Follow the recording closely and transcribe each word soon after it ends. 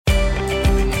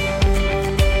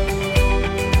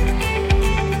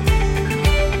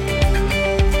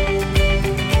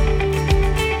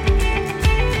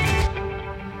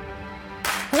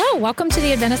welcome to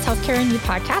the Adventist HealthCare and You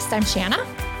podcast. I'm Shanna.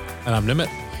 And I'm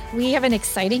Nimeet. We have an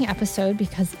exciting episode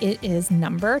because it is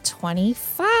number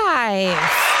 25. Yay!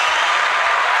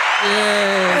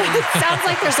 It sounds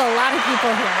like there's a lot of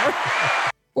people here.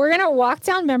 We're going to walk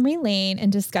down memory lane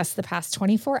and discuss the past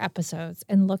 24 episodes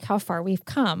and look how far we've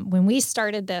come. When we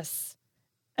started this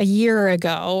a year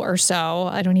ago or so,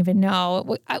 I don't even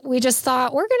know, we just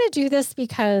thought we're going to do this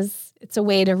because it's a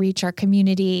way to reach our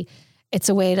community. It's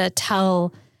a way to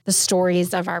tell the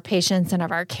stories of our patients and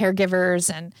of our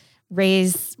caregivers and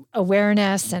raise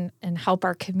awareness and help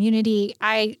our community.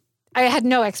 I had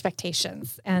no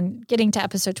expectations, and getting to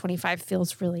episode 25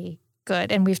 feels really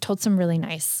good. And we've told some really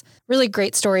nice, really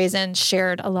great stories and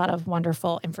shared a lot of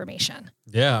wonderful information.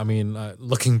 Yeah, I mean,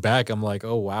 looking back, I'm like,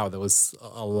 oh, wow, there was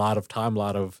a lot of time, a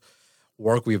lot of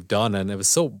work we've done, and it was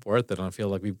so worth it. And I feel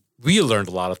like we learned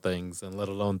a lot of things, and let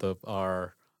alone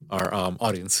our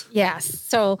audience. Yes.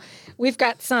 So we've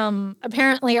got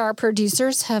apparently our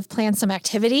producers have planned some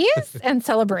activities and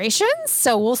celebrations.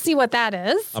 So we'll see what that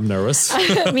is. I'm nervous.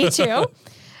 Me too.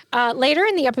 Later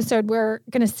in the episode, we're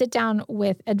going to sit down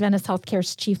with Adventist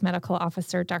HealthCare's Chief Medical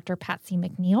Officer, Dr. Patsy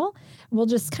McNeil. We'll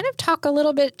just kind of talk a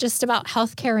little bit just about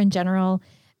healthcare in general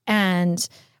and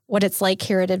what it's like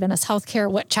here at Adventist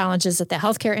HealthCare, what challenges that the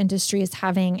healthcare industry is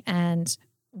having, and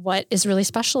what is really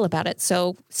special about it.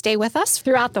 So stay with us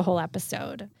throughout the whole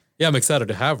episode. Yeah, I'm excited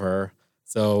to have her.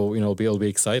 So, it'll be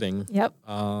exciting. Yep.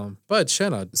 But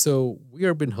Shanna, so we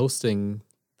have been hosting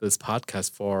this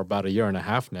podcast for about a year and a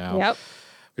half now. Yep.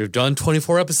 We've done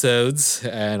 24 episodes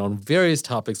and on various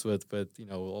topics with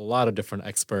a lot of different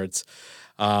experts.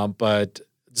 But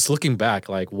just looking back,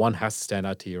 like one has to stand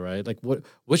out to you, right? Like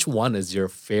which one is your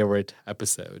favorite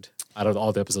episode out of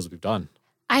all the episodes we've done?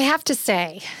 I have to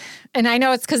say, and I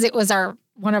know it's because it was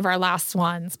one of our last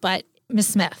ones, but Miss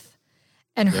Smith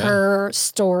and her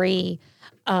story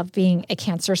of being a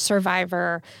cancer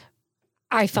survivor,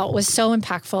 I felt was so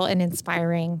impactful and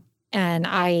inspiring. And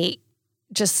I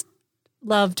just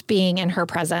loved being in her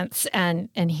presence and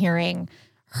hearing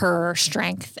her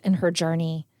strength and her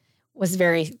journey was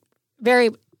very, very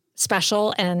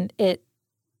special. And it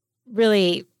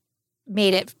really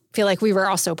made it feel like we were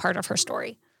also part of her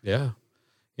story. Yeah.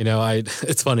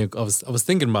 It's funny. I was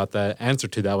thinking about that answer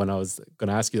to that when I was going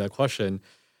to ask you that question.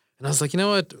 And I was like, you know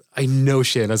what? I know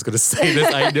Shanna's going to say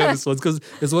this. I know this one because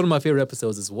it's one of my favorite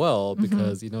episodes as well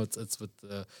because, it's with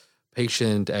the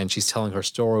patient and she's telling her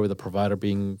story with the provider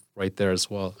being right there as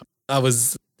well. I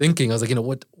was thinking,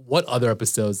 what other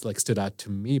episodes stood out to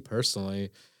me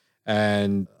personally?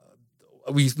 And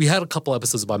we had a couple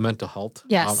episodes about mental health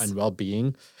and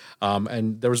well-being.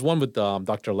 And there was one with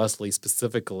Dr. Leslie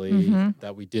specifically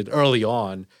that we did early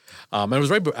on. And it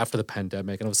was right after the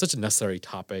pandemic, and it was such a necessary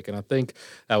topic. And I think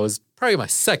that was probably my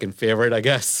second favorite, I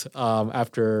guess,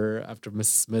 after Mrs.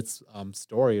 Smith's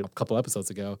story a couple episodes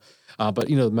ago. But,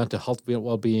 mental health,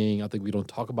 well-being, I think we don't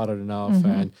talk about it enough.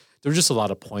 And there were just a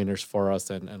lot of pointers for us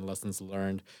and lessons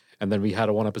learned. And then we had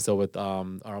one episode with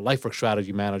our life work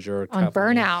strategy manager. On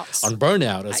Kathleen, burnout. On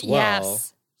burnout as well.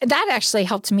 Yes. That actually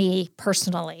helped me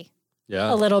personally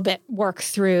a little bit work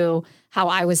through how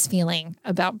I was feeling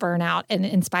about burnout and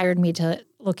inspired me to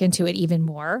look into it even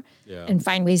more and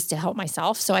find ways to help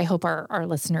myself. So I hope our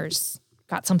listeners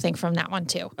got something from that one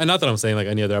too. And not that I'm saying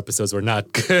any other episodes were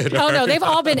not good. Oh, no, they've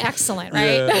all been excellent,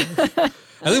 right? Yeah.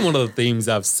 I think one of the themes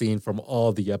I've seen from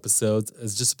all the episodes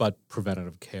is just about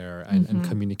preventative care and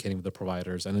communicating with the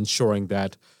providers and ensuring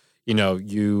that,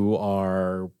 you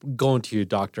are going to your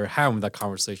doctor, having that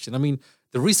conversation. I mean,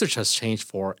 the research has changed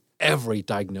for every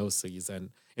diagnosis. And,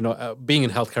 being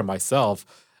in healthcare myself,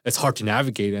 it's hard to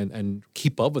navigate and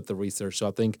keep up with the research. So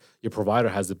I think your provider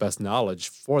has the best knowledge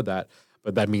for that.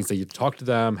 But that means that you talk to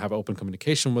them, have open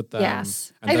communication with them.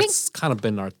 Yes. And that's kind of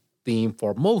been our theme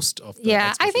for most of the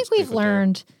I think we've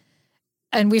learned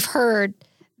and we've heard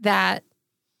that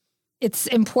it's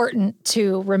important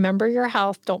to remember your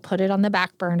health. Don't put it on the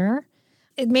back burner.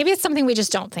 Maybe it's something we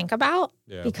just don't think about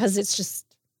because it's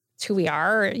who we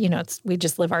are. We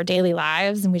just live our daily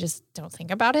lives and we just don't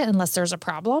think about it unless there's a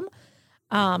problem.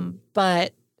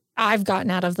 But I've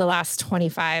gotten out of the last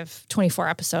 24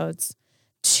 episodes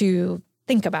to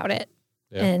think about it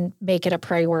and make it a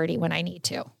priority when I need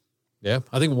to. Yeah,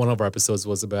 I think one of our episodes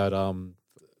was about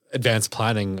advanced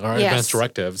planning or advanced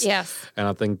directives. Yes. And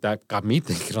I think that got me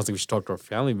thinking. I was like, we should talk to our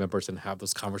family members and have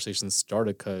those conversations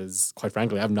started because, quite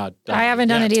frankly, I haven't done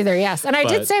it either, yes. And I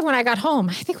did say when I got home,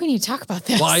 I think we need to talk about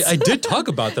this. Well, I did talk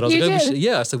about that. I was you like,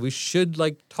 did? So we should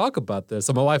talk about this.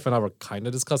 So my wife and I were kind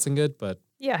of discussing it, but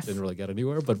didn't really get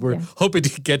anywhere. But we're hoping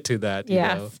to get to that.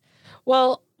 Yes. You know?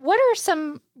 Well, what are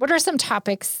some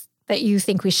topics that you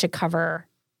think we should cover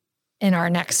in our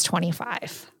next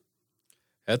 25?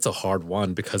 That's a hard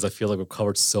one because I feel like we've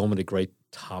covered so many great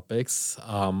topics.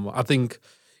 I think,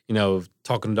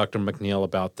 talking to Dr. McNeil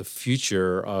about the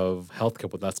future of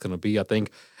healthcare, what that's going to be, I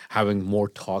think having more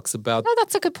talks about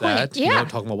that's a good point. that,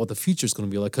 talking about what the future is going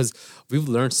to be like, because we've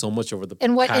learned so much over the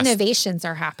and what past, innovations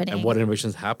are happening. And what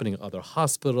innovations are happening in other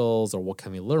hospitals, or what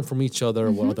can we learn from each other,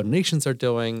 what other nations are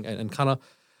doing, and kind of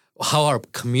how our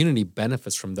community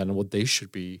benefits from that and what they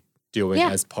should be doing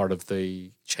as part of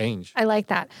the change. I like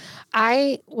that.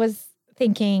 I was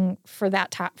thinking for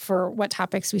what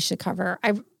topics we should cover.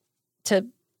 To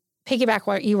piggyback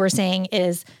what you were saying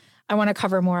is I want to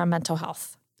cover more on mental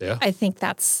health. Yeah. I think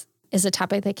is a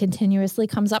topic that continuously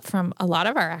comes up from a lot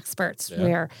of our experts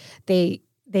where they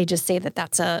just say that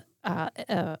that's a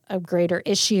greater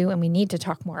issue and we need to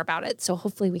talk more about it. So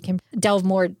hopefully we can delve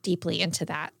more deeply into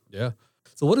that. Yeah.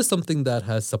 So what is something that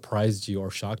has surprised you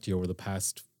or shocked you over the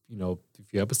past,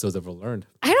 few episodes that we've learned?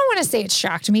 I don't want to say it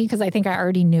shocked me because I think I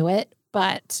already knew it,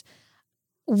 but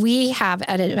we have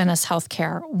at Adventist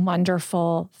HealthCare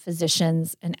wonderful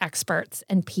physicians and experts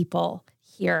and people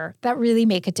here that really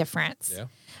make a difference. Yeah.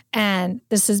 And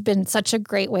this has been such a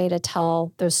great way to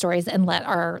tell those stories and let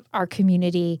our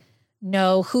community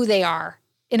know who they are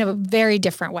in a very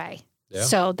different way. Yeah.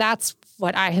 So that's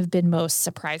what I have been most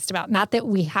surprised about. Not that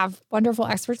we have wonderful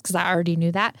experts, because I already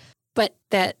knew that, but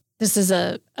that this is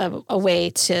a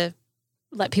way to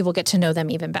let people get to know them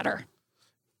even better.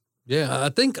 Yeah, I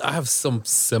think I have some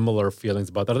similar feelings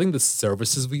about that. I think the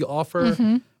services we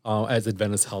offer as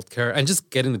Adventist HealthCare, and just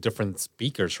getting the different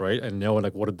speakers, right, and knowing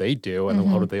what do they do and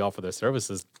how do they offer their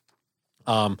services.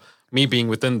 Me being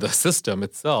within the system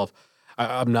itself,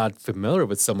 I'm not familiar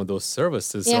with some of those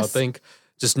services. Yes. So I think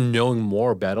just knowing more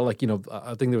about it,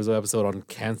 I think there was an episode on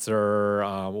cancer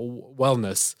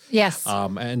wellness. Yes.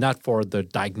 And not for the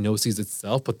diagnosis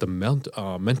itself, but the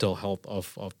mental health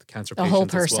of the cancer patients. The whole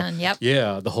person, as well. Yep.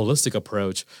 Yeah, the holistic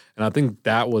approach. And I think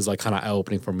that was kind of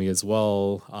eye-opening for me as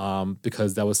well,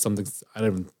 because that was something I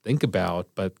didn't even think about,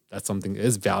 but that's something that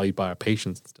is valued by our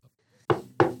patients and stuff.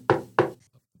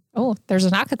 Oh, there's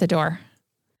a knock at the door.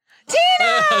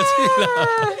 Tina!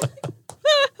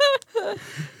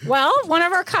 Well, one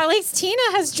of our colleagues, Tina,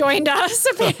 has joined us,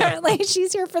 apparently.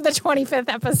 She's here for the 25th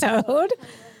episode.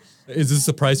 Is this a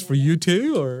surprise for you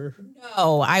too, or?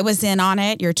 No, I was in on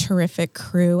it. Your terrific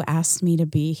crew asked me to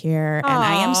be here, and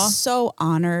I am so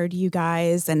honored, you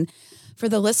guys. And for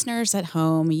the listeners at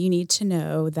home, you need to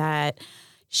know that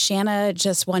Shanna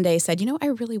just one day said, I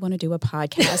really want to do a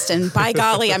podcast, and by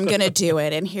golly, I'm going to do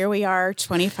it. And here we are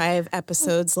 25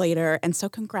 episodes later. And so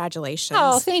congratulations.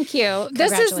 Oh, thank you.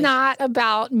 This is not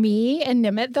about me and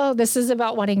Nimeet, though. This is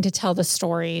about wanting to tell the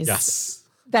stories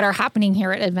that are happening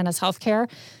here at Adventist HealthCare,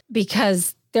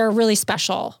 because they're really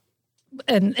special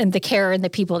in the care and the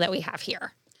people that we have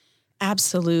here.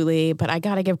 Absolutely. But I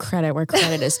got to give credit where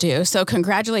credit is due. So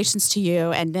congratulations to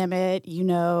you. And Nimeet,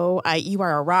 you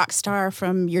are a rock star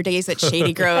from your days at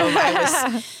Shady Grove.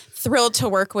 I was thrilled to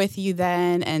work with you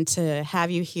then and to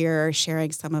have you here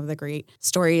sharing some of the great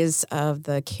stories of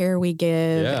the care we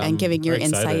give and giving your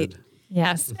insight.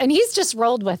 Yes. And he's just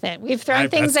rolled with it. We've thrown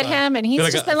things at him and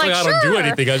he's just been like, I don't do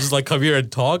anything. I just come here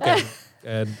and talk.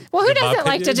 And well, who doesn't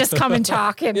like to just come and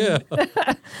talk? And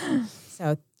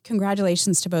So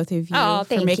congratulations to both of you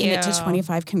for making it to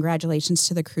 25. Congratulations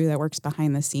to the crew that works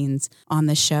behind the scenes on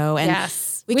the show. And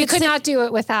yes, we could not do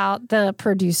it without the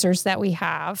producers that we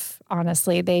have.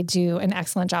 Honestly, they do an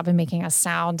excellent job in making us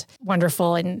sound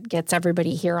wonderful and gets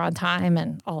everybody here on time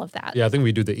and all of that. Yeah, I think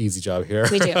we do the easy job here.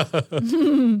 We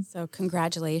do. So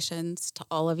congratulations to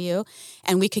all of you.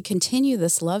 And we could continue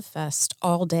this love fest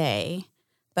all day,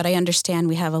 but I understand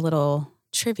we have a little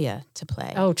trivia to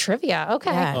play. Oh, trivia.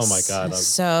 Okay. Yes. Oh my God.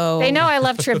 So they know I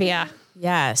love trivia.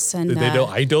 Yes. And they know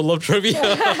I don't love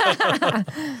trivia.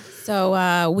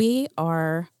 So we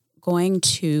are going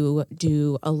to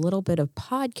do a little bit of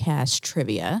podcast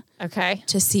trivia. Okay.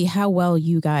 To see how well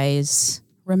you guys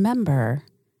remember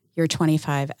your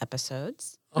 25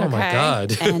 episodes. Oh my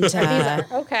God. And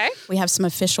okay. We have some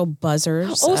official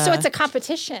buzzers. Oh, so it's a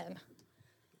competition.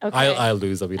 Okay. I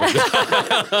lose. I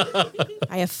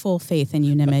have full faith in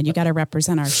you, Nimeet. You got to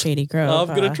represent our Shady Grove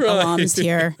I'm gonna try. alums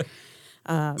here.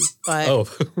 All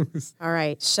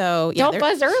right. So don't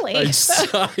buzz early. I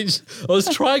was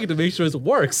trying to make sure it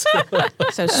works.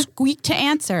 So squeak to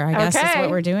answer, I guess is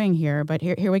what we're doing here. But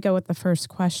here we go with the first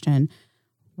question.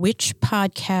 Which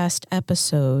podcast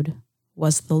episode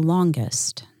was the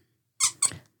longest?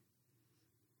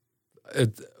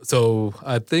 So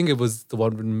I think it was the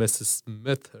one with Mrs.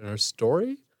 Smith and her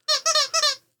story.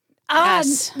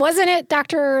 Yes. Wasn't it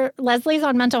Dr. Leslie's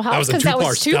on mental health? That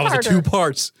was a two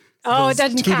parts. Oh, it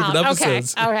doesn't two count. different Okay.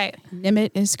 episodes. All right.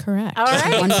 Nimeet is correct. All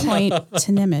right. 1 point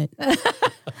to Nimeet.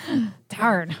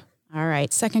 Darn. All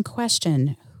right. Second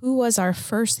question. Who was our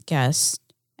first guest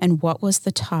and what was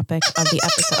the topic of the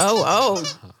episode?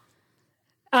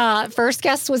 First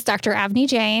guest was Dr. Avni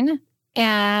Jain,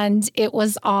 and it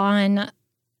was on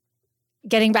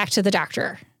getting back to the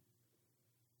doctor.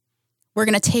 We're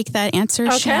going to take that answer,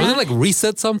 Okay. Shanna. Wasn't it like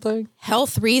reset something?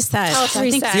 Health reset. Health I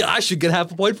think reset. See, I should get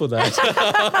half a point for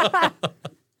that.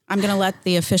 I'm going to let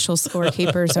the official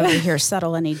scorekeepers over here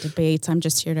settle any debates. I'm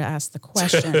just here to ask the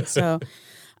question. So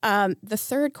the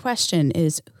third question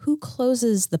is, who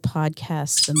closes the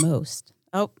podcast the most?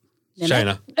 Oh, Nimeet?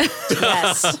 China.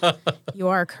 Yes, you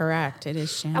are correct. It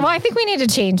is Shanna. Well, I think we need to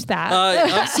change that.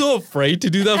 I'm so afraid to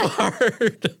do that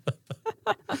part.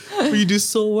 But you do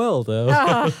so well, though.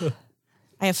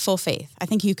 I have full faith. I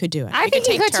think you could do it. I think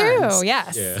you take could turns. too.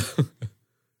 Yes.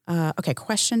 Yeah. Okay,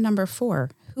 question number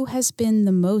 4. Who has been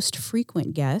the most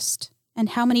frequent guest and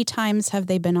how many times have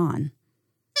they been on?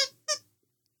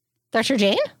 Dr.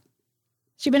 Jane?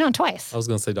 She's been on twice. I was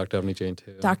going to say Dr. Avni Jain,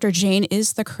 too. Dr. Jane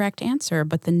is the correct answer,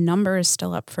 but the number is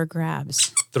still up for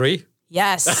grabs. 3?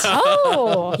 Yes.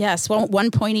 Oh. Yes. Well, 1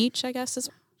 point each, I guess.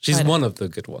 She's one of the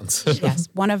good ones. Yes.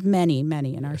 One of many,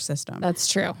 many in our system. That's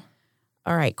true.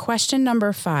 All right. Question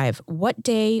number 5. What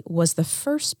day was the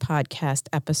first podcast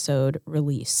episode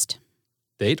released?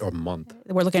 Date or month?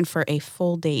 We're looking for a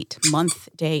full date, month,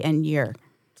 day, and year.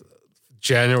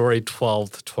 January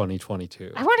 12th,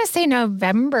 2022. I want to say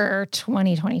November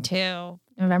 2022,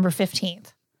 November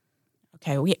 15th.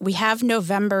 Okay. We have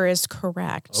November is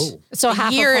correct. Oh. So The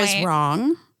half year a is point.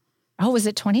 wrong. Oh, was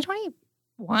it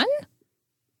 2021?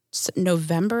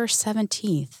 November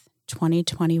 17th,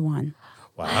 2021.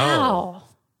 Wow.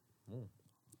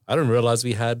 I didn't realize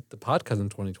we had the podcast in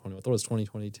 2020. I thought it was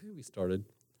 2022. We started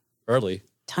early.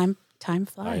 Time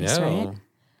flies, right?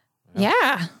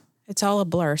 Yeah, It's all a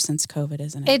blur since COVID,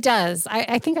 isn't it? it does.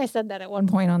 I think I said that at one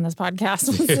point on this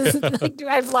podcast. Like,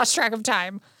 I've lost track of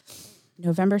time.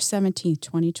 November 17th,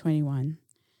 2021.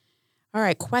 All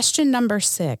right, question number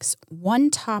 6. One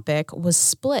topic was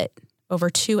split over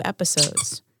 2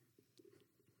 episodes.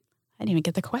 I didn't even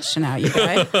get the question out, you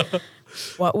guys.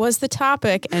 What was the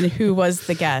topic and who was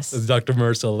the guest? It's Dr.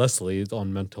 Marcel Leslie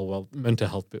on mental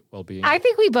health well-being. I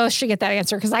think we both should get that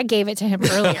answer because I gave it to him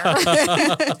earlier.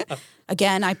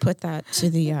 Again, I put that to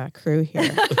the crew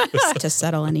here to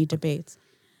settle any debates.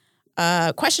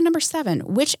 Question number 7.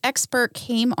 Which expert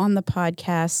came on the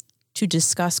podcast to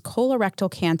discuss colorectal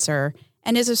cancer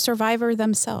and is a survivor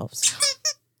themselves?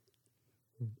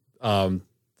 Talking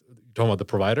about the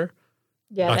provider?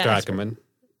 Yeah, Dr. Ackerman.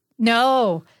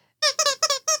 No,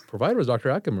 Provider was Dr.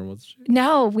 Ackerman, was she?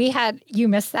 no, you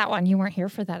missed that one. You weren't here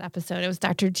for that episode. It was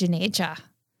Dr. Janeja,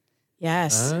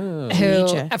 Yes. Oh.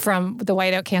 who from the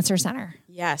White Oak Cancer Center.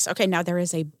 Yes. Okay, now there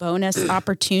is a bonus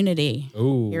opportunity.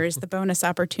 Ooh. Here is the bonus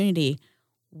opportunity.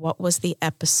 What was the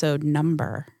episode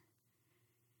number?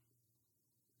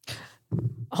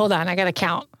 Hold on, I got to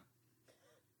count.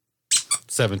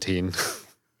 17.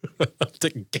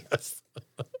 Take a guess.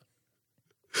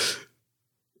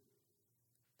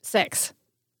 6,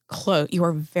 Close. You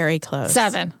were very close.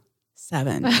 7.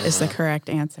 7 is the correct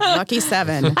answer. Lucky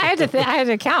 7. I had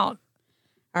to count.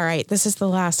 All right, this is the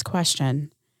last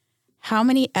question. How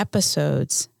many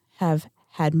episodes have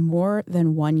had more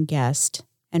than one guest,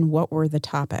 and what were the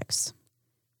topics?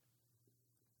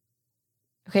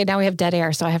 Okay, now we have dead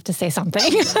air, so I have to say something.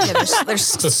 Yeah, there's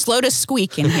slow to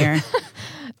squeak in here.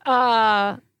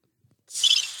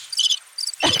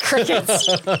 Crickets.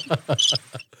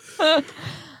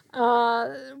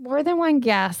 More than one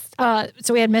guest.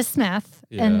 So we had Miss Smith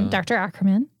Yeah. and Dr.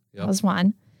 Ackerman. Yep. That was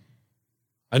one.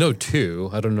 I know 2.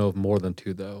 I don't know if more than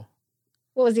 2, though.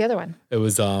 What was the other one? It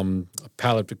was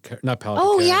palliative care, not palliative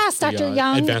Oh, care. yes, the, Dr.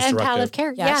 Young and advanced palliative directive.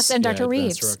 care. Yes. Yes, and Yeah, Dr.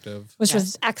 advanced Reeves, directive. which was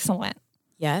Yes. excellent.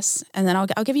 Yes, and then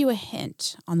I'll give you a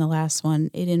hint on the last one.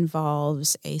 It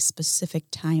involves a specific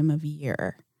time of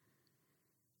year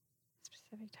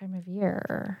Specific time of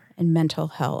year. and mental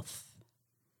health.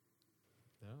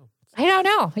 No. I don't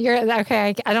know. You're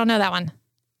okay. I don't know that one.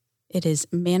 It is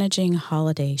managing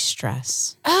holiday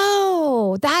stress.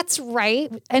 Oh, that's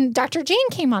right. And Dr. Jane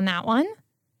came on that one.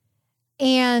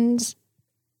 And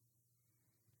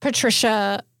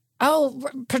Patricia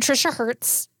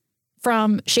Hertz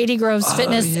from Shady Groves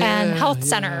Fitness and Health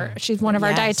Center. She's one of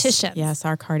our dietitians. Yes,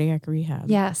 our cardiac rehab.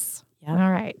 Yes. Yep.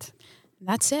 All right.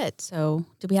 That's it. So,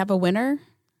 do we have a winner?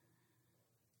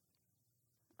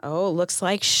 Oh, looks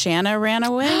like Shanna ran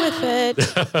away with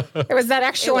it. It was that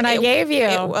extra one I gave you.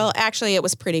 Well, actually, it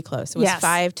was pretty close. It was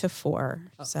 5-4.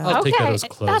 So I'll take that as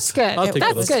close. That's good. I'll take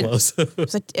that as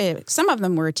close. Some of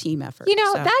them were a team effort.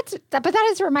 But that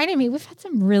has reminded me, we've had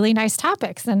some really nice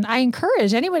topics. And I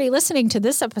encourage anybody listening to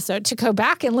this episode to go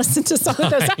back and listen to some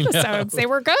of those episodes. They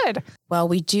were good. Well,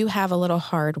 we do have a little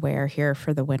hardware here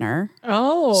for the winner.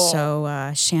 Oh.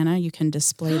 So, Shanna, you can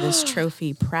display this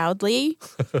trophy proudly.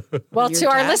 Well, to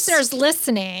our listeners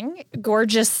listening,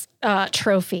 gorgeous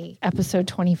trophy, episode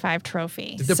 25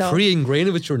 trophy. Did the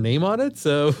pre-ingrained with your name on it?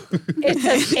 So it's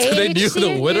an so they knew who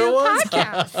the winner was?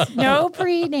 Podcast. No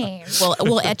pre-name.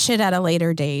 We'll etch it at a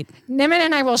later date. Nimeet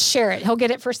and I will share it. He'll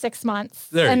get it for 6 months.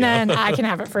 Then I can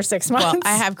have it for 6 months. Well,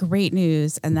 I have great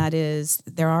news, and that is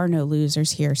there are no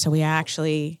losers here. So we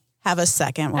actually have a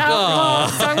second one.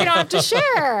 So we don't have to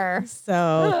share.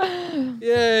 So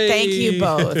yay. Thank you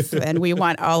both. And we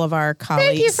want all of our colleagues.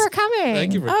 Thank you for coming.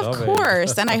 Thank you for coming. Of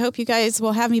course. And I hope you guys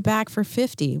will have me back for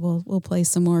 50. We'll play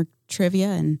some more trivia.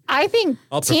 And I think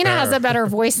Tina has a better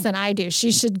voice than I do.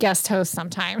 She should guest host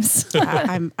sometimes.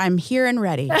 I'm here and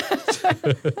ready.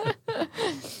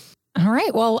 All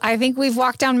right. Well, I think we've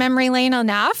walked down memory lane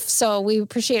enough. So we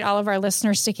appreciate all of our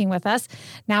listeners sticking with us.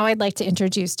 Now I'd like to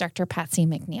introduce Dr. Patsy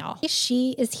McNeil.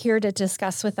 She is here to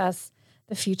discuss with us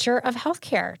the future of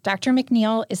healthcare. Dr.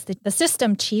 McNeil is the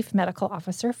System Chief Medical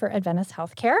Officer for Adventist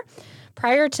HealthCare.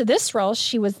 Prior to this role,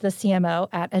 she was the CMO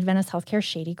at Adventist HealthCare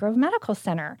Shady Grove Medical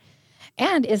Center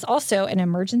and is also an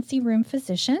emergency room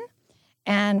physician.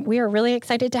 And we are really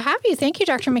excited to have you. Thank you,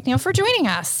 Dr. McNeil, for joining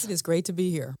us. It is great to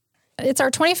be here. It's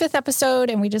our 25th episode,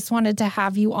 and we just wanted to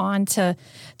have you on to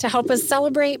help us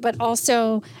celebrate, but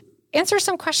also answer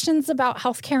some questions about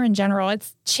healthcare in general.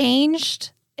 It's changed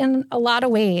in a lot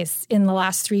of ways in the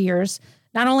last 3 years,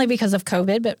 not only because of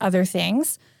COVID, but other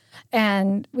things.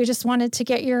 And we just wanted to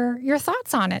get your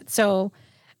thoughts on it. So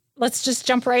let's just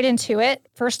jump right into it.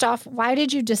 First off, why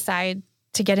did you decide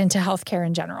to get into healthcare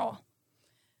in general?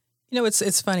 You know,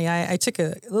 it's funny. I took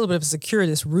a little bit of a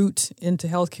circuitous route into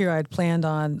healthcare. I had planned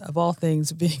on, of all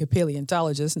things, being a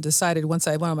paleontologist, and decided once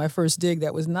I went on my first dig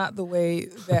that was not the way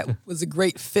that was a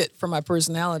great fit for my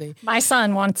personality. My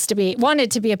son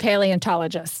wanted to be a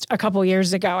paleontologist a couple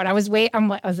years ago, and I was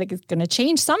like, it's going to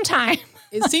change sometime.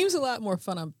 It seems a lot more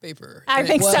fun on paper. I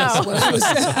think so. When I was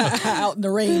out in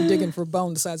the rain digging for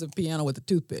bone the size of a piano with a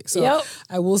toothpick. So yep.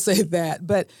 I will say that.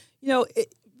 But, you know,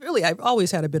 really, I've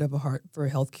always had a bit of a heart for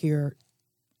healthcare,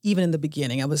 even in the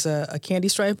beginning. I was a candy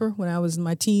striper when I was in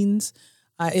my teens.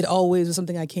 It always was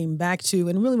something I came back to.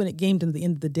 And really, when it came to the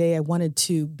end of the day, I wanted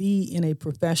to be in a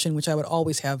profession which I would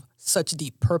always have such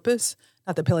deep purpose.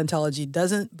 Not that paleontology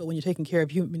doesn't, but when you're taking care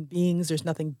of human beings, there's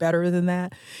nothing better than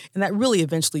that. And that really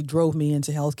eventually drove me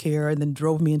into healthcare and then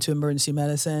drove me into emergency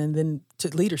medicine and then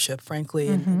to leadership, frankly,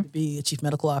 and to be a chief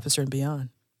medical officer and beyond.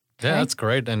 Yeah, that's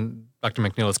great. And Dr.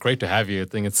 McNeil, it's great to have you. I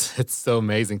think it's so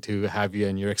amazing to have you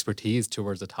and your expertise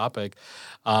towards the topic.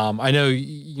 I know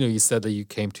you said that you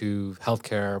came to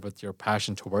healthcare with your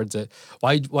passion towards it.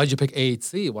 Why'd you pick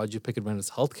AHC? Why'd you pick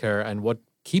Adventist Healthcare, and what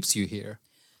keeps you here?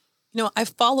 You know, I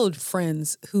followed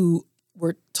friends who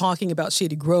were talking about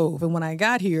Shady Grove, and when I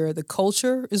got here, the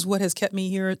culture is what has kept me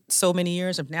here so many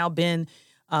years. I've now been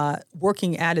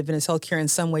working at Adventist Healthcare in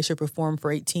some way, shape, or form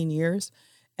for 18 years,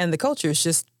 and the culture is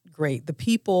just great. The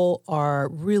people are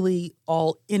really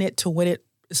all in it to win it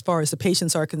as far as the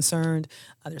patients are concerned.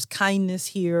 There's kindness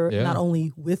here, not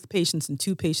only with patients and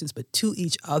to patients, but to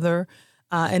each other.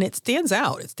 And it stands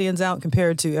out. It stands out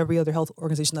compared to every other health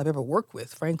organization I've ever worked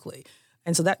with, frankly.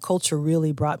 And so that culture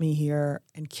really brought me here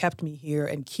and kept me here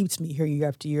and keeps me here year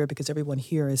after year because everyone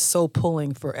here is so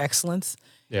pulling for excellence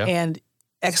and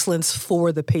excellence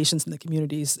for the patients in the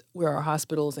communities where our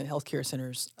hospitals and healthcare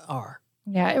centers are.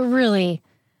 Yeah, it really...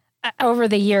 over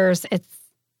the years, it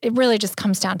really just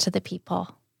comes down to the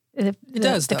people. It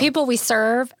does. The people we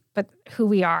serve, but who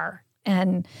we are.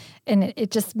 And it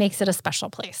just makes it a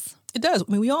special place. It does.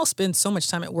 I mean, we all spend so much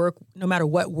time at work, no matter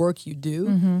what work you do.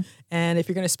 Mm-hmm. And if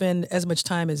you're going to spend as much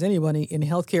time as anybody in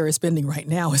healthcare is spending right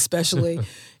now, especially,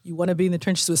 you want to be in the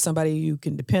trenches with somebody you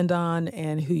can depend on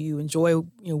and who you enjoy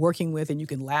working with and you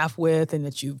can laugh with and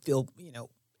that you feel,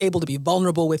 able to be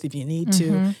vulnerable with if you need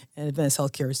to. And Adventist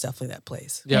Healthcare is definitely that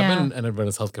place. Yeah, I've been in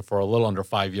Adventist Healthcare for a little under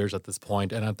 5 years at this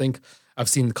point, and I think I've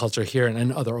seen the culture here and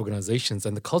in other organizations,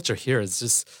 and the culture here is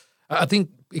just, I think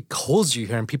it holds you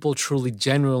here, and people truly,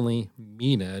 genuinely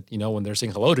mean it. When they're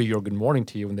saying hello to you or good morning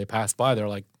to you, when they pass by, they're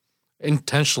like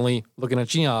intentionally looking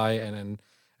at your eye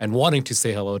and wanting to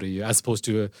say hello to you, as opposed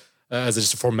to as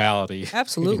just a formality.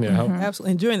 Absolutely.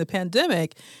 Absolutely. And during the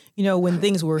pandemic, when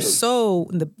things were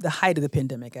the height of the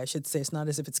pandemic, I should say, it's not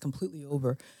as if it's completely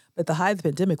over, but the height of the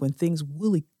pandemic, when things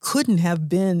really couldn't have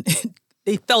been,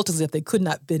 they felt as if they could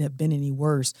not have been any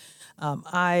worse.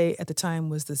 I, at the time,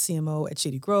 was the CMO at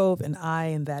Shady Grove, and I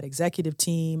and that executive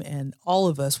team and all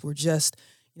of us were just,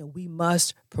 we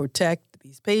must protect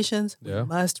these patients. We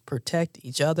must protect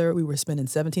each other. We were spending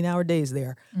 17-hour days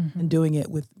there and doing it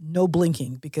with no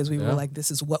blinking because we were like,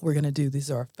 this is what we're going to do. These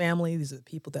are our family. These are the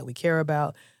people that we care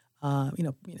about.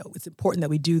 It's important that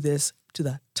we do this to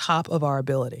the top of our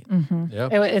ability.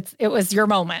 It was your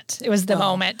moment. It was the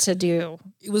moment to do.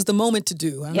 It was the moment to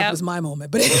do. I don't know if it was my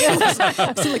moment, but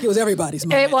it seemed like it was everybody's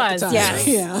moment. It was,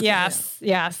 yes.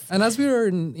 Yes. And as we are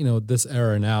in, this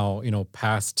era now,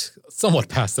 somewhat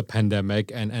past the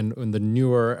pandemic and in the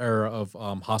newer era of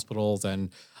hospitals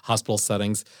and hospital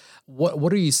settings,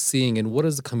 what are you seeing and what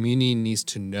does the community needs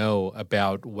to know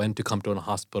about when to come to a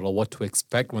hospital, what to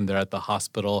expect when they're at the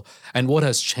hospital, and what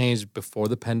has changed before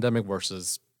the pandemic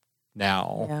versus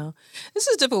now? Yeah. This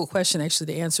is a difficult question actually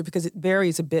to answer because it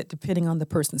varies a bit depending on the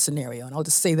person's scenario. And I'll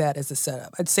just say that as a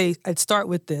setup. I'd start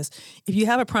with this. If you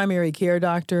have a primary care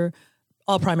doctor,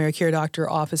 all primary care doctor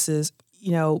offices,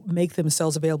 make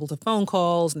themselves available to phone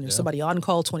calls, and there's somebody on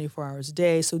call 24 hours a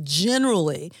day. So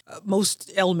generally,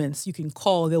 most elements you can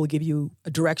call, they will give you a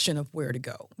direction of where to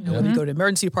go. Whether you go to the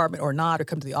emergency department or not, or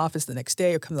come to the office the next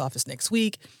day, or come to the office next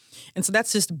week. And so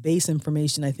that's just base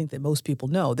information I think that most people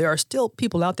know. There are still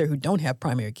people out there who don't have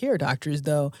primary care doctors,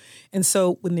 though. And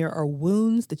so when there are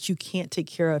wounds that you can't take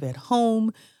care of at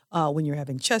home, when you're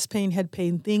having chest pain, head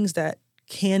pain, things that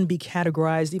can be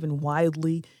categorized even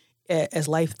widely as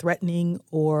life-threatening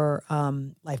or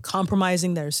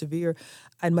life-compromising that are severe,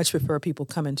 I'd much prefer people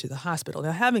come into the hospital.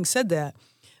 Now, having said that,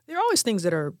 there are always things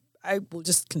that are, I will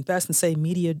just confess and say,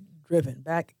 media-driven.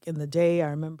 Back in the day, I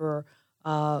remember,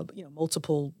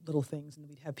 multiple little things, and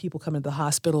we'd have people come into the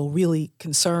hospital really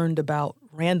concerned about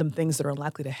random things that are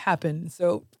unlikely to happen.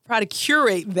 So try to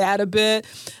curate that a bit.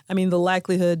 I mean, the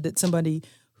likelihood that somebody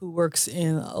who works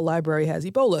in a library has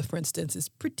Ebola, for instance, is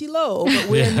pretty low. But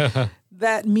when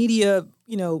that media,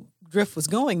 drift was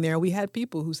going there, we had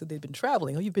people who said they'd been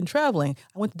traveling. Oh, you've been traveling.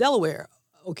 I went to Delaware.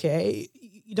 Okay,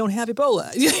 you don't have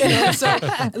Ebola.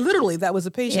 So literally that was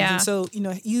a patient. Yeah. And so,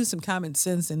 use some common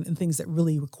sense and things that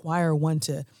really require one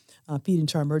to feed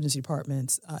into our emergency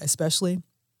departments, especially.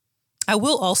 I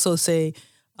will also say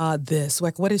this,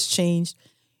 like what has changed?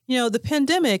 The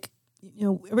pandemic,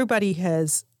 everybody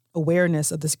has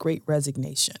awareness of this great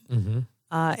resignation.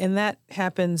 And that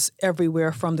happens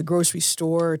everywhere from the grocery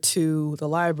store to the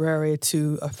library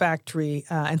to a factory.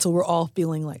 And so we're all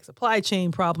feeling like supply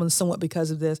chain problems somewhat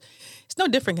because of this. It's no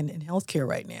different in healthcare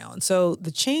right now. And so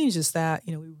the change is that,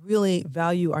 we really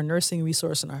value our nursing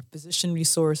resource and our physician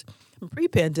resource. And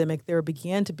pre-pandemic, there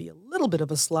began to be a little bit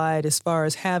of a slide as far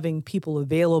as having people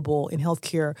available in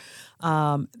healthcare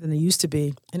than there used to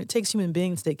be. And it takes human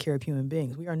beings to take care of human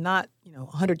beings. We are not,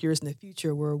 100 years in the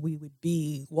future where we would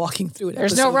be walking through an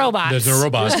There's episode. No robots. There's no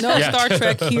robots. There's no Star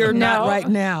Trek here, not right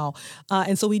now.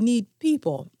 And so we need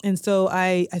people. And so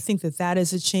I think that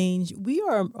is a change. We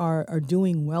are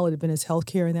doing well at Adventist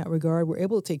HealthCare in that regard. We're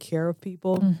able to take care of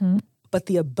people. But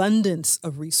the abundance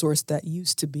of resource that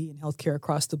used to be in healthcare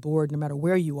across the board, no matter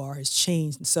where you are, has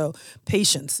changed. And so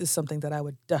patience is something that I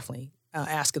would definitely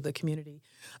ask of the community.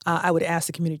 I would ask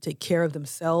the community to take care of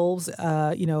themselves.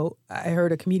 I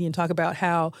heard a comedian talk about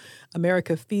how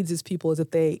America feeds its people as if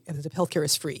healthcare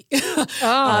is free.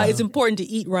 It's important to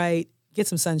eat right, get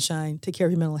some sunshine, take care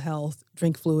of your mental health,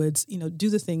 drink fluids, do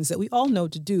the things that we all know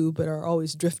to do but are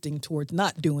always drifting towards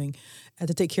not doing, and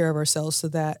to take care of ourselves so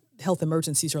that health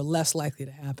emergencies are less likely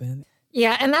to happen.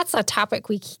 Yeah, and that's a topic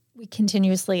we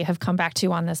continuously have come back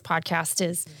to on this podcast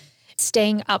is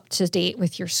staying up to date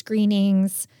with your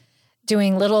screenings,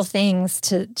 doing little things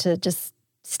to just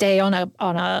stay on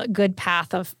a good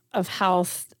path of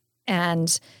health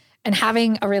and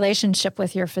having a relationship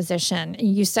with your physician.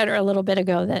 You said a little bit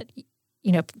ago that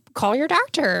call your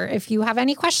doctor if you have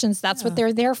any questions. That's what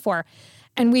they're there for.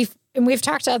 And we've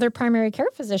talked to other primary care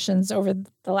physicians over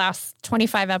the last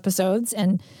 25 episodes,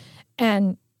 and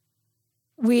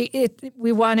we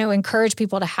want to encourage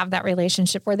people to have that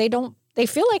relationship where they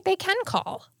feel like they can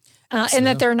call, and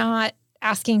that they're not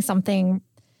asking something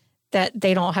that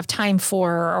they don't have time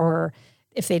for, or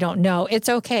if they don't know, it's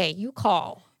okay. You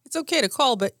call. It's okay to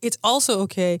call, but it's also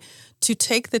okay to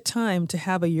take the time to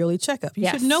have a yearly checkup. You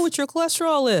should know what your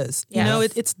cholesterol is.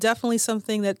 Yes. It's definitely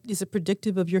something that is a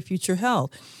predictive of your future health.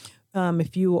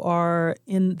 If you are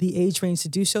in the age range to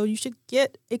do so, you should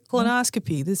get a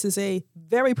colonoscopy. This is a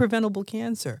very preventable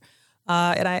cancer.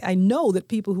 And I know that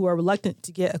people who are reluctant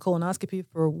to get a colonoscopy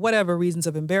for whatever reasons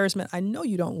of embarrassment, I know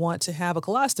you don't want to have a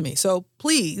colostomy. So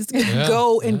please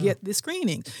go and get the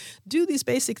screening. Do these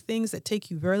basic things that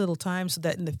take you very little time so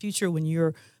that in the future when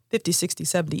you're 50, 60,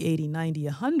 70, 80, 90,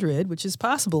 100, which is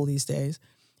possible these days,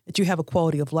 that you have a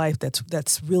quality of life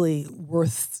that's really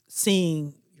worth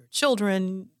seeing your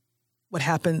children, what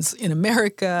happens in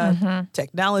America,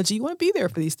 technology. You want to be there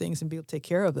for these things and be able to take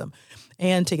care of them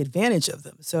and take advantage of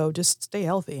them. So just stay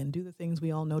healthy and do the things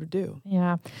we all know to do.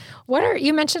 Yeah.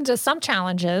 You mentioned some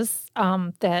challenges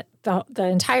that the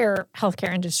entire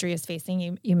healthcare industry is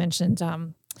facing. You mentioned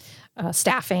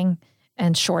staffing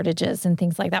and shortages and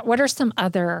things like that. What are some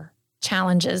other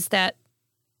challenges that,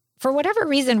 for whatever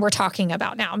reason, we're talking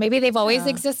about now? Maybe they've always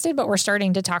existed, but we're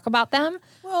starting to talk about them,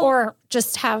 or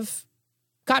just have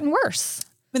gotten worse. I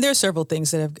mean, there are several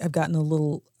things that have gotten a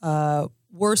little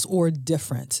worse or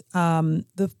different.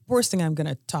 The worst thing I'm going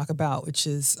to talk about, which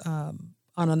is on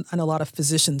a lot of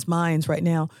physicians' minds right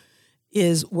now,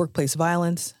 is workplace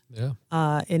violence. Yeah.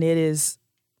 And it is,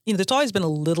 there's always been a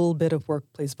little bit of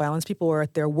workplace violence. People are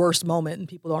at their worst moment, and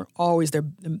people aren't always the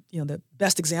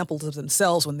best examples of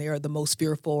themselves when they are the most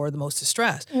fearful or the most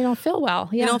distressed. You don't feel well.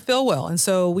 Yeah. You don't feel well. And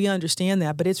so we understand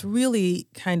that, but it's really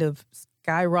kind of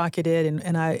skyrocketed,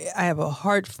 and I have a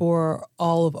heart for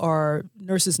all of our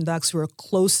nurses and docs who are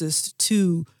closest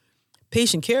to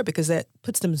patient care, because that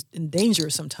puts them in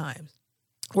danger sometimes.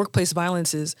 Workplace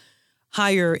violence is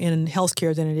higher in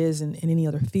healthcare than it is in any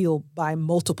other field by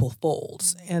multiple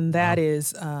folds, and that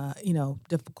is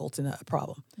difficult and a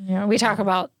problem. Yeah, we talk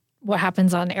about what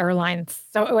happens on airlines.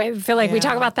 So I feel like we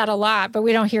talk about that a lot, but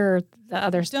we don't hear the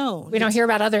others. We don't hear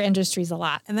about other industries a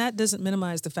lot. And that doesn't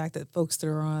minimize the fact that folks that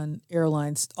are on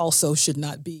airlines also should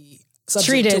not be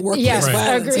subject to workplace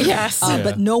violence. Agree. Yes.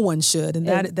 But no one should, and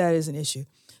that is an issue.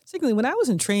 Secondly, when I was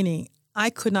in training,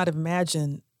 I could not have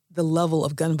imagined the level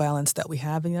of gun violence that we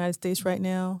have in the United States right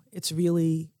now. It's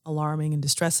really alarming and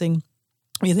distressing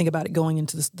when you think about it going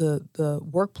into the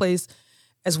workplace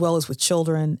as well as with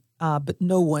children. But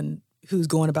no one who's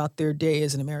going about their day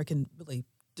as an American really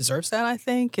deserves that, I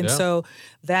think. And so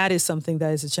that is something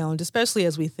that is a challenge, especially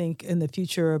as we think in the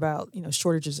future about,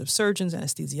 shortages of surgeons,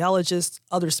 anesthesiologists,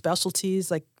 other specialties.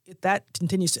 Like, if that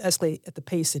continues to escalate at the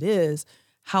pace it is,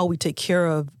 how we take care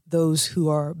of those who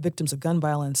are victims of gun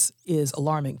violence is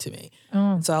alarming to me.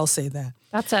 So I'll say that.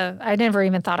 I never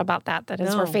even thought about that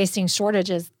as we're facing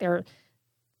shortages, there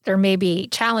may be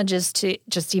challenges to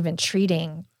just even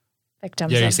treating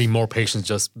victims. Yeah, you see more patients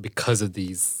just because of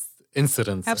these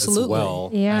incidents as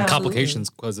well. Yeah. And complications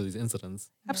because of these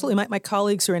incidents. Absolutely. My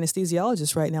colleagues who are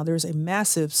anesthesiologists right now, there's a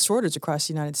massive shortage across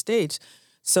the United States.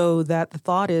 So that the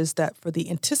thought is that for the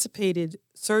anticipated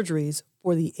surgeries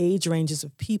for the age ranges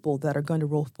of people that are going to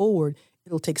roll forward,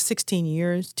 it'll take 16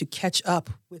 years to catch up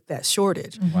with that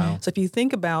shortage. Wow. So if you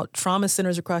think about trauma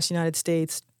centers across the United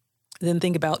States, then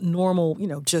think about normal,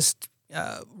 just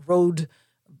road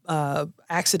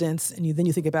accidents, and then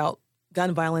you think about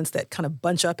gun violence that kind of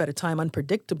bunch up at a time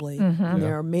unpredictably. And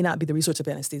there may not be the resource of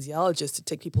anesthesiologists to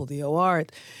take people to the OR.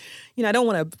 I don't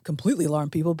want to completely alarm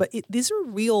people, but these are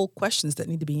real questions that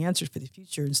need to be answered for the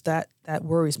future. And that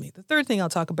worries me. The third thing I'll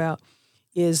talk about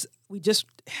is we just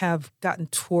have gotten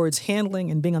towards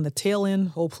handling and being on the tail end,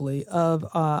 hopefully, of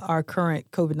our current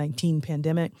COVID-19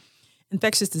 pandemic.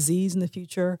 Infectious disease in the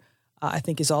future, I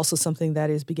think, is also something that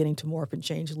is beginning to morph and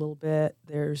change a little bit.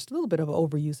 There's a little bit of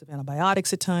overuse of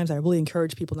antibiotics at times. I really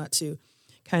encourage people not to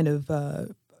kind of,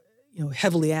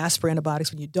 heavily ask for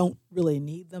antibiotics when you don't really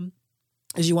need them,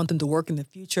 as you want them to work in the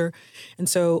future. And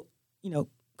so,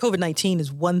 COVID-19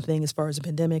 is one thing as far as a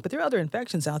pandemic, but there are other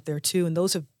infections out there too. And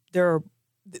there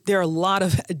are a lot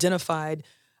of identified,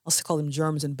 I'll call them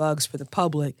germs and bugs for the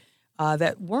public,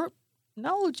 that weren't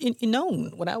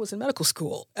known when I was in medical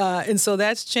school. And so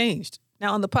that's changed.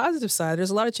 Now, on the positive side,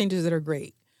 there's a lot of changes that are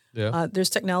great. Yeah. There's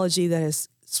technology that has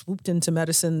swooped into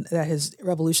medicine that has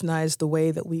revolutionized the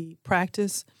way that we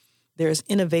practice. There's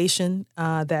innovation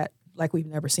that, like we've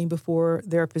never seen before.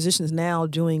 There are physicians now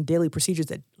doing daily procedures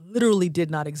that literally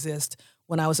did not exist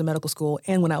when I was in medical school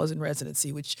and when I was in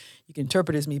residency, which you can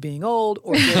interpret as me being old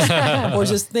or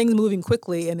just things moving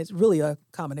quickly. And it's really a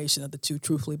combination of the two,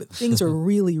 truthfully. But things are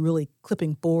really, really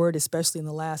clipping forward, especially in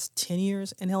the last 10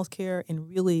 years in healthcare, in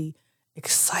really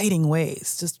exciting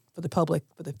ways, just for the public,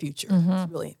 for the future.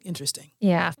 It's really interesting.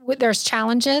 Yeah. There's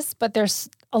challenges, but there's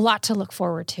a lot to look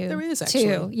forward to. There is,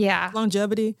 actually. Yeah.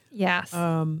 Longevity. Yes.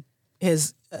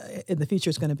 is in the future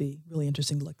is going to be really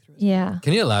interesting to look through. Yeah.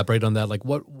 Can you elaborate on that? Like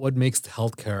what makes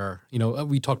healthcare,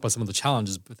 we talked about some of the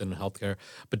challenges within healthcare,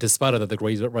 but despite that, the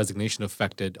great resignation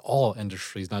affected all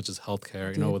industries, not just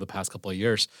healthcare, over the past couple of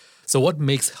years. So what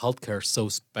makes healthcare so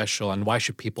special, and why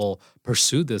should people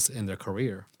pursue this in their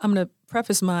career? I'm going to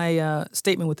preface my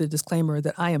statement with a disclaimer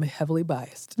that I am heavily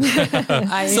biased. So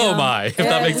am I, if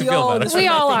that makes you feel better. We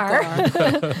all are.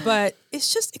 But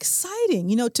it's just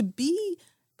exciting, to be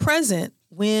present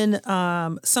when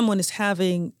someone is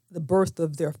having the birth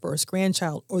of their first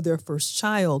grandchild or their first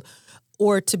child,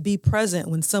 or to be present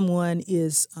when someone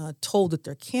is told that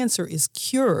their cancer is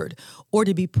cured, or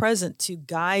to be present to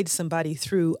guide somebody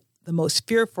through the most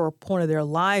fearful point of their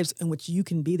lives in which you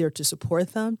can be there to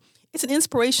support them. It's an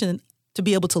inspiration to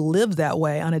be able to live that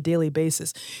way on a daily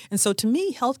basis. And so to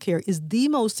me, healthcare is the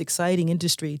most exciting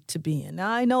industry to be in.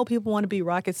 Now, I know people want to be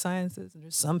rocket scientists, and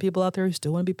there's some people out there who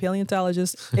still want to be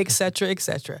paleontologists, et cetera, et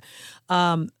cetera.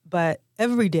 But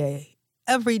every day,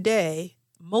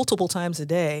 multiple times a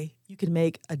day, you can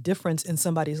make a difference in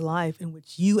somebody's life in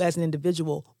which you as an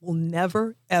individual will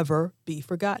never, ever be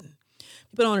forgotten.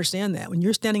 People don't understand that. When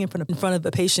you're standing in front of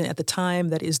a patient at the time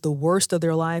that is the worst of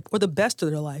their life or the best of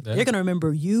their life, they're going to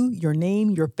remember you, your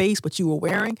name, your face, what you were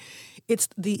wearing. It's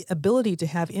the ability to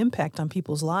have impact on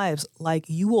people's lives like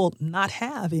you will not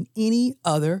have in any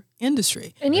other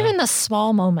industry. And even the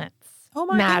small moments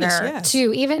matter goodness, yes.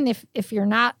 too. Even if you're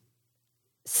not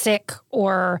sick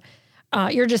or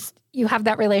you have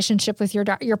that relationship with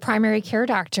your primary care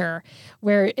doctor,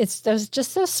 where it's those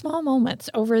small moments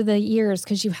over the years,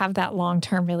 because you have that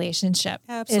long-term relationship.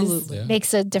 Absolutely.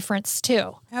 Makes a difference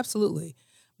too. Absolutely.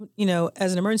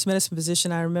 As an emergency medicine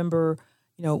physician, I remember,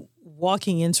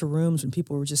 walking into rooms when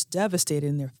people were just devastated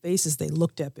in their faces. They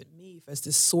looked up at me as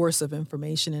this source of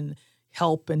information and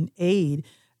help and aid.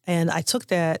 And I took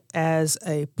that as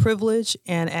a privilege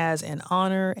and as an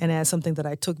honor and as something that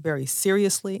I took very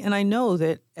seriously. And I know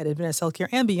that at Adventist Healthcare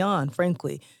and beyond,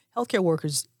 frankly, healthcare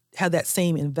workers have that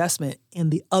same investment in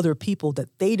the other people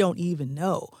that they don't even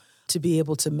know to be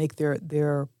able to make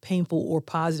their painful or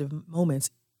positive moments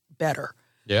better.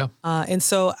 Yeah. And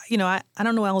so, I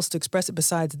don't know how else to express it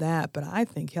besides that, but I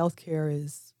think healthcare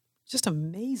is just an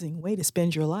amazing way to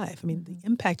spend your life. I mean, the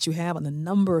impact you have on the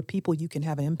number of people you can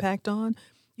have an impact on,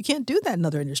 you can't do that in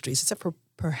other industries, except for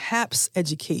perhaps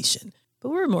education. But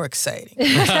we're more exciting.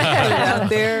 Out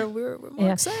there, we're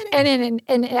more exciting. And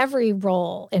in every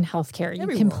role in healthcare, you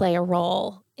can play a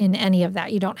role in any of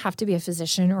that. You don't have to be a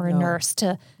physician or a nurse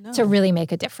to really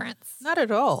make a difference. Not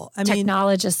at all.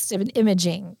 Technologists in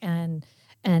imaging and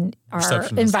our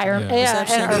environment,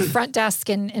 and our front desk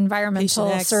and environmental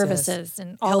access, services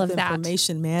and all of that. Health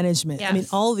information management. Yes. I mean,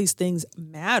 all of these things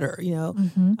matter.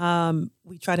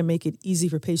 We try to make it easy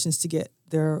for patients to get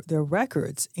their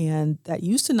records, and that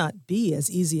used to not be as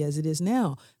easy as it is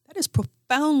now. That is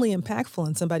profoundly impactful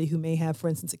on somebody who may have, for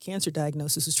instance, a cancer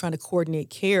diagnosis who's trying to coordinate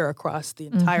care across the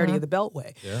entirety of the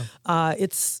Beltway. Yeah.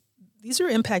 These are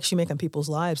impacts you make on people's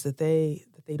lives that they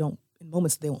don't, in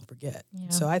moments that they won't forget. Yeah.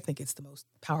 So I think it's the most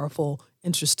powerful,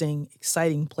 interesting,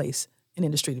 exciting place in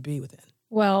industry to be within.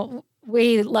 Well,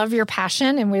 we love your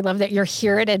passion, and we love that you're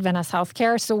here at Adventist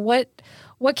Healthcare. So what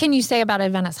can you say about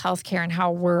Adventist Healthcare and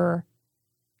how we're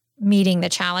meeting the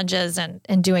challenges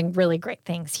and doing really great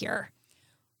things here?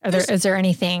 Is there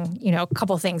anything, a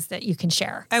couple things that you can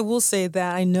share? I will say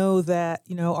that I know that,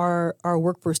 our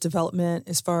workforce development,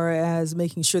 as far as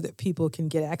making sure that people can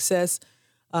get access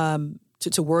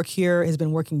to work here, has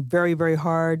been working very, very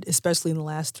hard, especially in the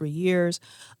last 3 years.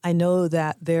 I know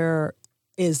that there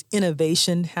is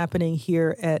innovation happening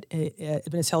here at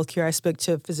Adventist Healthcare. I speak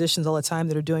to physicians all the time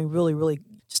that are doing really, really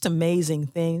just amazing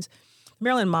things. The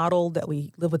Maryland model that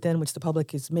we live within, which the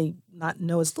public may not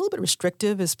know, is a little bit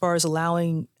restrictive as far as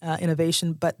allowing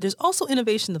innovation, but there's also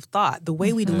innovation of thought. The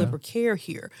way we deliver care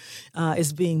here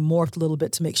is being morphed a little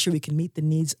bit to make sure we can meet the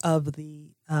needs of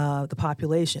the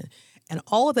population. And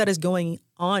all of that is going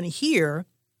on here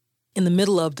in the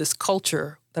middle of this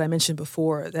culture that I mentioned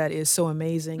before that is so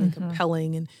amazing and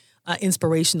compelling and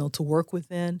inspirational to work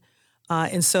within.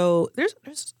 And so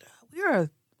we are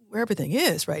where everything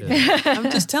is right now.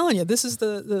 I'm just telling you, this is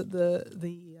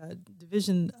the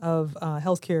division of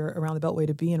healthcare around the Beltway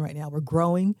to be in right now. We're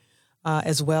growing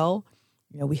as well.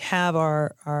 We have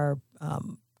our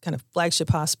kind of flagship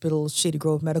hospital, Shady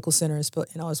Grove Medical Center,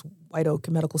 and also White Oak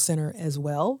Medical Center as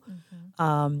well.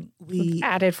 We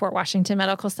added Fort Washington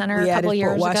Medical Center a couple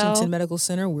years ago. Fort Washington Medical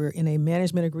Center. We're in a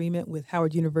management agreement with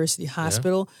Howard University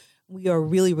Hospital. We are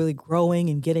really, really growing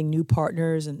and getting new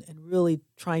partners and really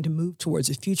trying to move towards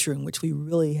a future in which we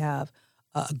really have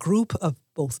a group of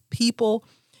both people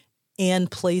and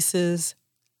places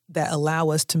that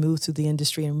allow us to move through the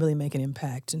industry and really make an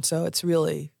impact. And so it's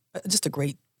really just a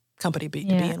great company to be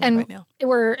in and right now.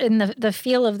 We're in the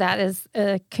feel of that is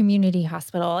a community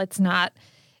hospital. It's not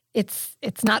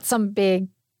some big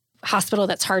hospital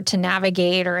that's hard to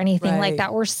navigate or anything like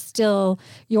that. We're still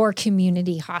your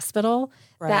community hospital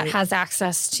that has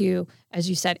access to, as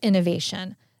you said,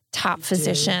 innovation, top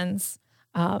physicians,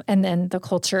 and then the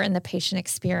culture and the patient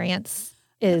experience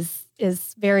is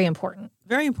very important.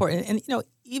 Very important. And,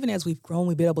 even as we've grown,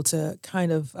 we've been able to kind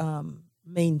of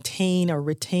maintain or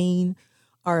retain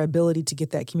our ability to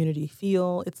get that community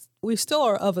feel. We still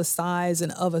are of a size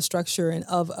and of a structure and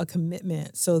of a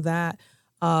commitment so that,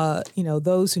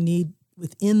 those who need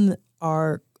within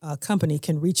our company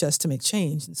can reach us to make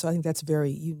change. And so I think that's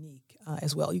very unique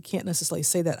as well. You can't necessarily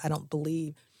say that, I don't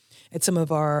believe, at some of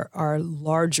our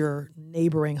larger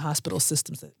neighboring hospital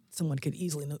systems that someone could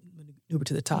easily maneuver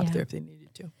to the top there if they needed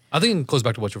to. I think it goes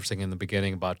back to what you were saying in the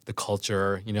beginning about the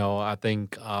culture. I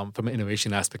think from an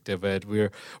innovation aspect of it, we're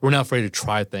not afraid to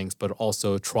try things, but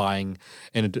also trying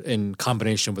in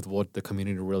combination with what the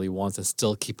community really wants and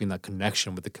still keeping that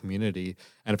connection with the community.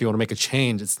 And if you want to make a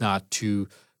change, it's not too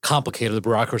complicated. The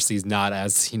bureaucracy is not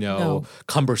as,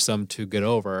 cumbersome to get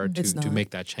over to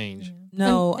make that change. Yeah.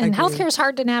 No, and healthcare is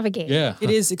hard to navigate. Yeah. It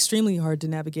is extremely hard to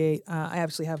navigate. I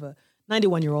actually have a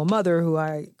 91-year-old mother who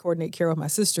I coordinate care of my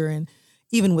sister, and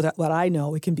even with what I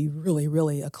know, it can be really,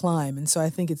 really a climb. And so I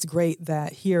think it's great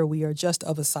that here we are just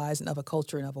of a size and of a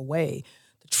culture and of a way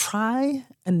to try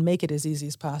and make it as easy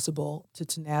as possible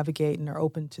to navigate and are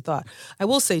open to thought. I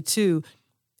will say, too,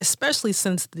 especially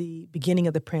since the beginning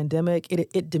of the pandemic,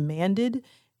 it demanded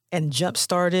and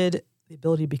jump-started the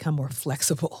ability to become more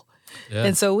flexible. Yeah.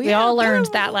 And so we all learned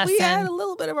that lesson. We had a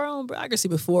little bit of our own bureaucracy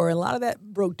before, and a lot of that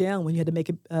broke down when you had to make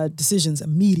decisions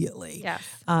immediately. Yes.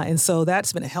 And so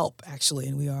that's been a help, actually,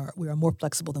 and we are more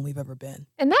flexible than we've ever been.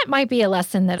 And that might be a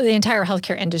lesson that the entire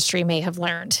healthcare industry may have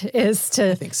learned, is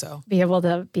to I think so. Be able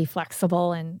to be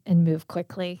flexible and move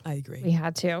quickly. I agree. We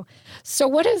had to. So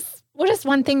what is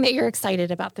one thing that you're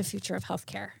excited about the future of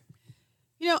healthcare?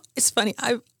 It's funny.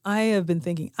 I have been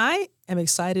thinking, I am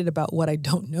excited about what I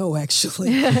don't know,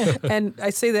 actually. And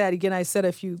I say that again, I said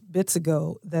a few bits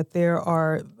ago that there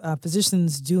are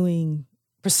physicians doing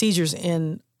procedures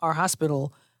in our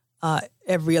hospital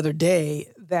every other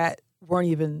day that weren't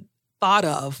even thought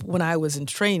of when I was in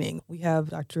training. We have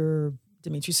Dr.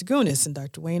 Dimitri Sagunis and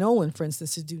Dr. Wayne Olin, for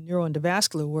instance, who do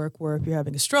neuroendovascular work where if you're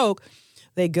having a stroke,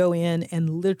 they go in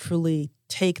and literally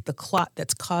take the clot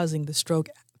that's causing the stroke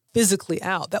physically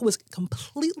out. That was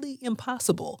completely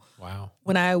impossible. Wow.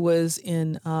 When I was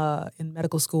in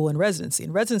medical school and residency.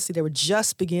 In residency, they were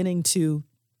just beginning to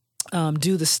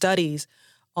do the studies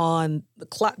on the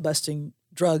clot-busting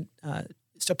drug,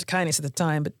 streptokinase at the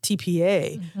time, but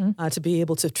TPA, to be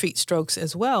able to treat strokes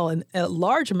as well. And a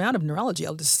large amount of neurology,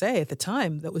 I'll just say, at the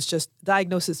time, that was just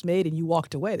diagnosis made and you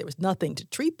walked away. There was nothing to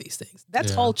treat these things.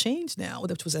 That's all changed now,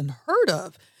 which was unheard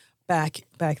of back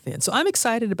then. So I'm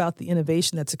excited about the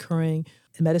innovation that's occurring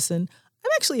in medicine.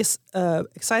 I'm actually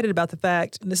excited about the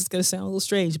fact, and this is going to sound a little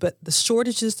strange, but the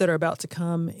shortages that are about to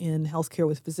come in healthcare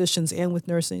with physicians and with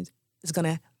nursing is going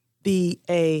to be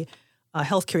a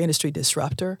healthcare industry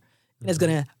disruptor. And it's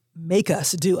going to make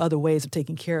us do other ways of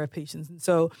taking care of patients. And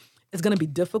so it's going to be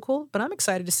difficult, but I'm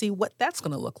excited to see what that's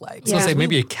going to look like. So say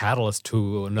maybe a catalyst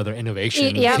to another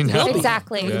innovation. Yeah,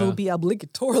 exactly. It will be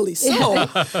obligatorily so.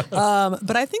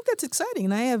 But I think that's exciting.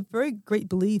 And I have very great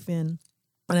belief in,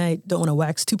 and I don't want to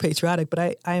wax too patriotic, but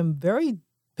I am very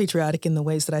patriotic in the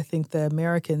ways that I think the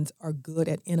Americans are good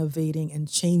at innovating and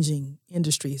changing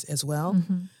industries as well.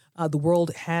 The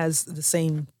world has the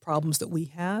same problems that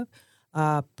we have.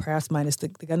 Perhaps minus the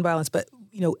gun violence. But,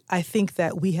 I think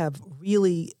that we have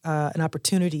really an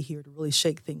opportunity here to really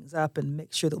shake things up and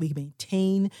make sure that we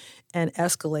maintain and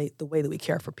escalate the way that we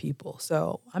care for people.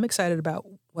 So I'm excited about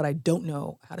what I don't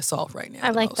know how to solve right now. I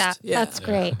like that. Yeah. That's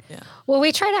great. Yeah. Well,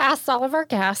 we try to ask all of our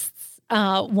guests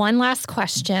one last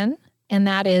question, and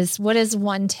that is, what is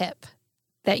one tip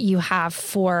that you have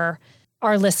for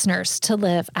our listeners to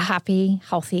live a happy,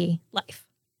 healthy life?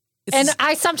 And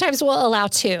I sometimes will allow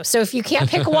two. So if you can't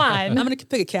pick one, I'm going to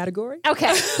pick a category.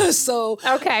 Okay.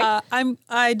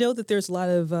 I know that there's a lot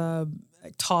of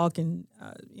talk and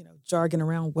jargon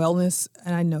around wellness,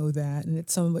 and I know that, and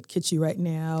it's somewhat kitschy right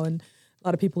now, and a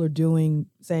lot of people are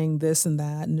saying this and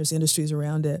that, and there's industries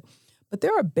around it. But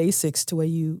there are basics to where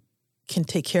you can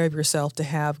take care of yourself to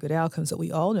have good outcomes that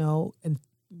we all know, and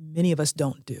many of us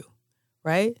don't do.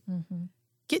 Right?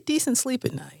 Get decent sleep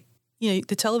at night.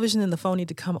 The television and the phone need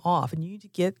to come off, and you need to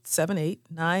get 7, 8,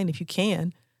 9, if you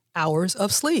can, hours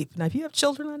of sleep. Now, if you have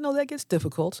children, I know that gets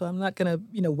difficult, so I'm not going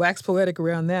to, wax poetic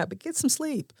around that, but get some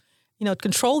sleep.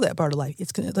 Control that part of life.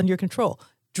 It's under your control.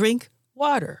 Drink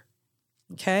water,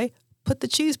 okay? Put the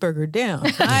cheeseburger down.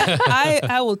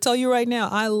 I will tell you right now,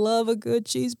 I love a good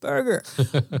cheeseburger,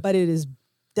 but it is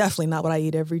definitely not what I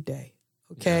eat every day,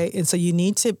 okay? Yeah. And so you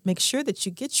need to make sure that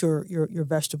you get your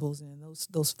vegetables in,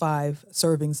 those 5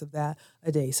 servings of that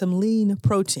a day. Some lean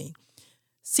protein.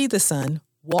 See the sun,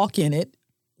 walk in it,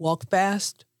 walk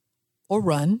fast or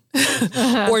run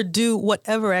or do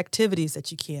whatever activities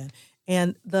that you can.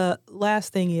 And the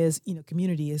last thing is,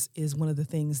 community is one of the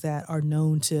things that are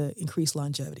known to increase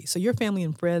longevity. So your family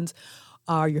and friends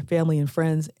are your family and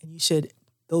friends, and you should,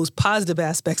 those positive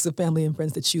aspects of family and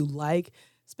friends that you like,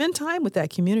 spend time with that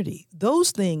community.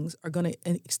 Those things are going to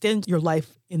extend your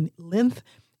life in length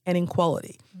and in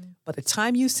quality. By the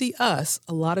time you see us,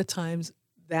 a lot of times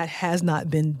that has not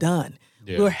been done.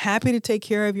 Yeah. We're happy to take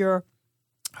care of your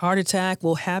heart attack.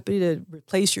 We're happy to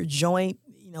replace your joint,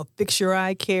 fix your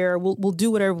eye care. We'll do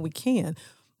whatever we can.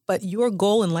 But your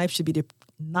goal in life should be to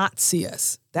not see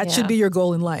us. That should be your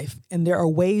goal in life. And there are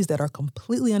ways that are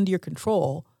completely under your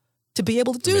control to be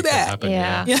able to do that. Happen,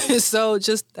 yeah. So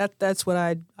just that's what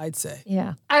I'd say.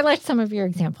 Yeah. I like some of your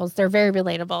examples. They're very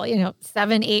relatable.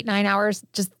 7, 8, 9 hours,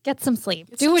 just get some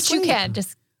sleep. Do what you can.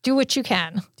 Just do what you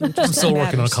can. I'm still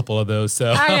working on a couple of those.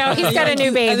 So I know he's got a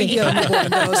new baby. I think you have a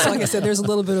newborn, though. So like I said, there's a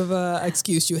little bit of an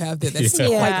excuse you have there that's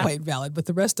quite valid. But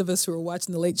the rest of us who are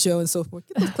watching the Late Show and so forth,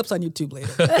 get those clips on YouTube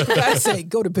later. I say,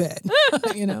 go to bed.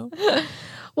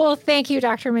 Well, thank you,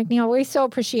 Dr. McNeil. We so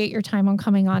appreciate your time on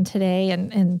coming on today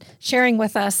and sharing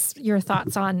with us your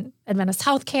thoughts on Adventist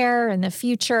healthcare and the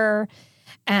future,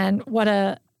 and what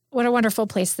a wonderful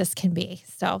place this can be.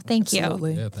 So thank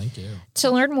Absolutely. Yeah, thank you.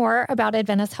 To learn more about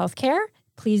Adventist healthcare,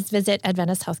 please visit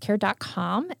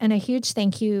adventisthealthcare.com. And a huge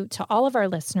thank you to all of our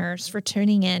listeners for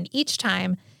tuning in each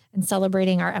time and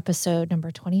celebrating our episode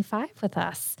number 25 with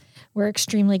us. We're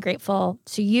extremely grateful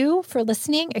to you for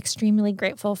listening, extremely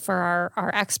grateful for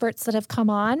our experts that have come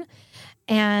on.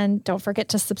 And don't forget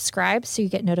to subscribe so you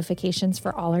get notifications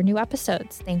for all our new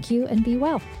episodes. Thank you and be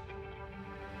well.